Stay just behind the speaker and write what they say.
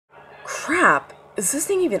Crap! Is this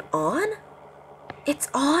thing even on? It's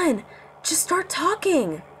on! Just start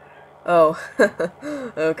talking! Oh,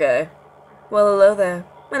 okay. Well, hello there.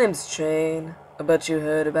 My name's Train. I bet you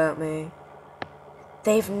heard about me.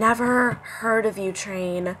 They've never heard of you,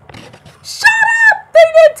 Train. Shut up!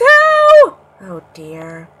 They did too! Oh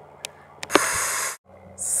dear.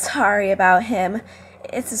 Sorry about him.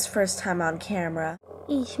 It's his first time on camera.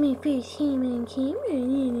 It's my first time on camera.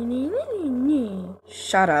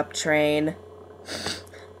 Shut up, Train.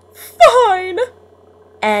 Fine!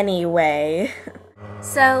 Anyway.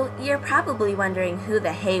 So, you're probably wondering who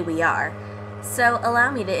the hey we are, so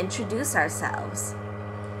allow me to introduce ourselves.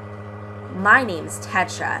 My name's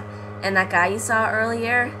Tetra, and that guy you saw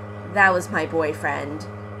earlier, that was my boyfriend,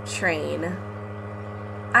 Train.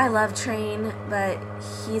 I love Train, but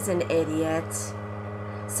he's an idiot.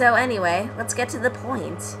 So anyway, let's get to the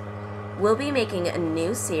point. We'll be making a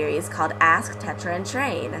new series called Ask Tetra and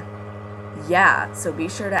Train. Yeah, so be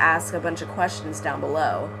sure to ask a bunch of questions down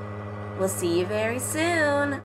below. We'll see you very soon!